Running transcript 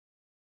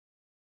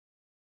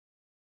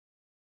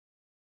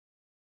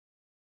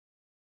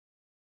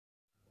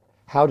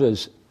How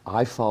does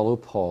I follow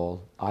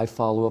Paul, I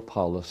follow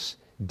Apollos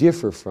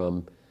differ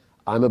from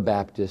I'm a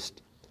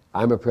Baptist,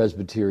 I'm a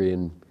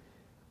Presbyterian,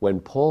 when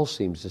Paul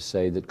seems to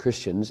say that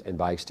Christians, and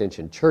by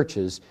extension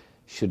churches,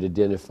 should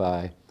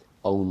identify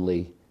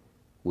only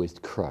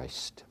with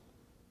Christ?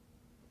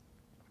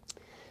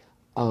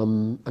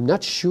 I'm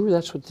not sure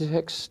that's what the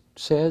text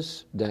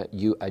says, that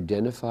you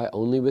identify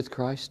only with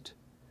Christ.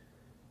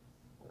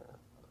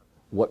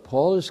 What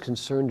Paul is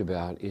concerned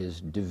about is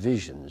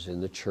divisions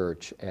in the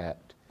church at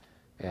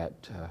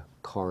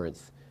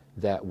Corinth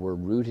that were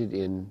rooted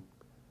in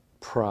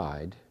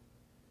pride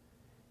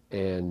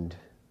and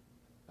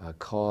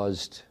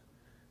caused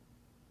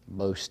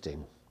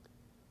boasting.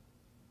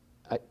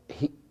 The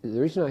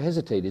reason I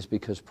hesitate is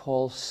because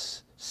Paul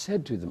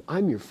said to them,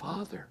 I'm your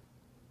father.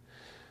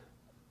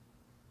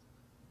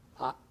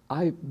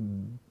 I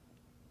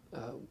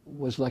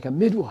was like a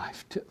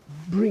midwife to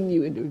bring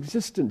you into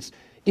existence.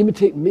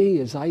 Imitate me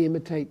as I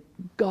imitate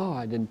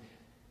God. And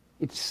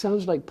it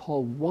sounds like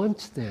Paul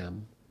wants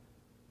them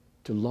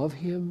to love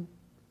him,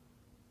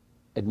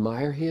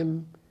 admire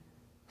him,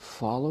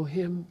 follow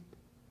him,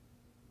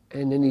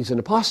 and then he's an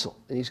apostle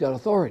and he's got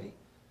authority.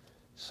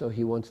 So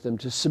he wants them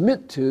to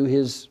submit to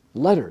his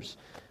letters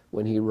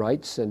when he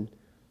writes, and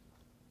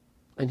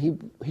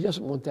he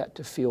doesn't want that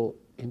to feel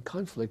in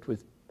conflict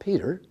with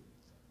Peter.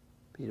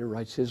 Peter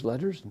writes his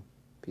letters, and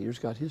Peter's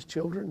got his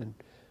children,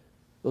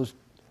 and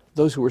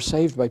those who were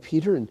saved by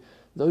Peter and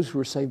those who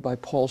were saved by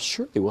Paul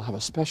surely will have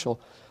a special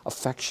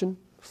affection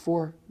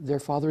for their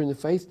father in the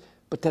faith,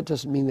 but that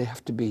doesn't mean they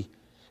have to be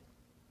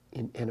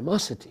in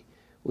animosity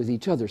with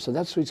each other. So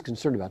that's what he's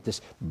concerned about, this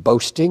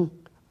boasting.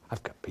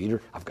 I've got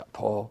Peter, I've got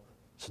Paul,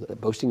 so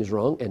that boasting is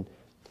wrong, and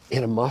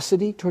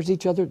animosity towards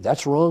each other,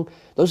 that's wrong.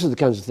 Those are the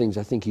kinds of things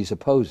I think he's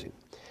opposing.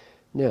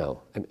 Now,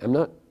 I'm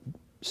not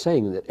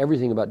saying that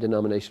everything about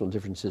denominational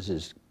differences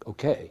is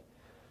okay.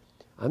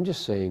 I'm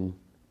just saying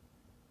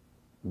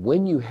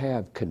when you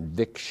have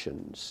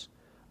convictions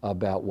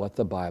about what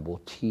the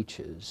Bible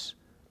teaches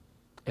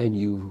and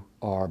you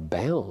are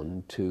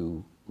bound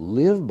to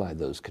live by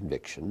those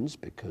convictions,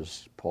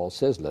 because Paul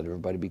says let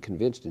everybody be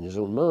convinced in his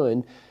own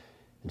mind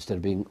instead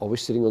of being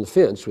always sitting on the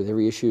fence with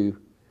every issue.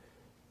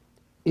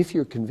 If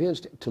you're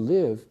convinced to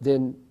live,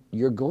 then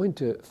you're going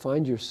to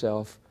find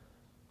yourself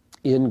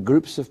in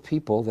groups of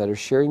people that are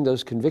sharing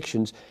those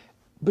convictions,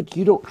 but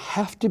you don't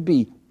have to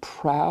be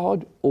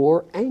proud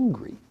or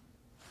angry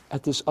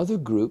at this other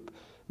group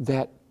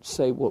that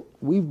say, well,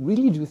 we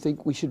really do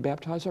think we should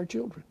baptize our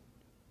children.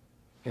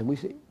 And we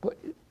say, but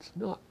it's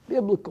not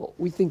biblical.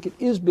 We think it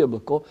is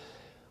biblical.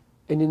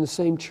 And in the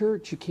same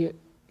church, you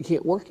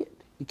can't work it.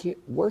 You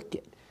can't work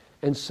it.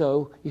 And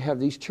so you have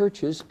these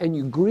churches, and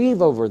you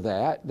grieve over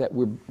that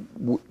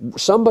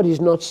somebody's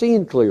not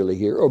seeing clearly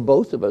here, or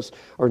both of us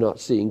are not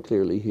seeing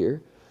clearly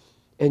here.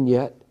 And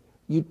yet,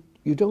 you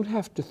don't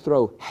have to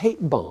throw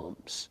hate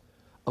bombs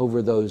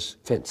over those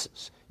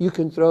fences. You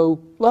can throw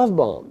love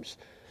bombs.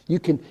 You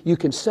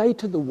can say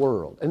to the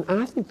world, and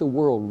I think the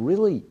world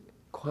really,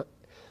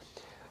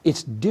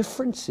 it's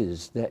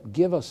differences that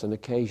give us an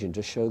occasion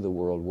to show the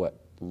world what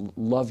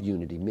love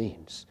unity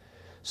means.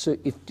 So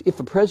if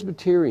a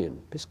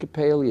Presbyterian,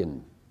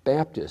 Episcopalian,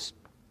 Baptist,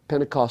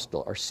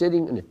 Pentecostal are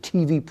sitting in a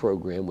TV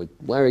program with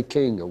Larry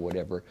King or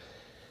whatever,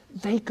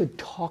 they could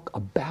talk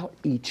about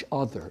each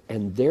other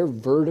and their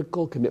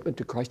vertical commitment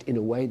to Christ in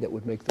a way that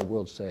would make the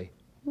world say,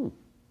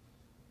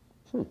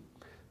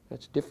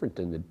 that's different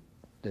than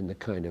the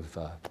kind of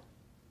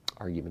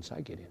arguments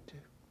I get into.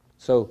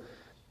 So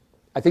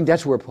I think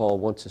that's where Paul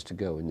wants us to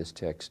go in this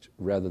text,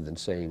 rather than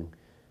saying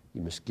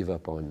you must give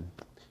up on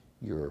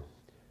your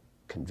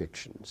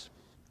convictions.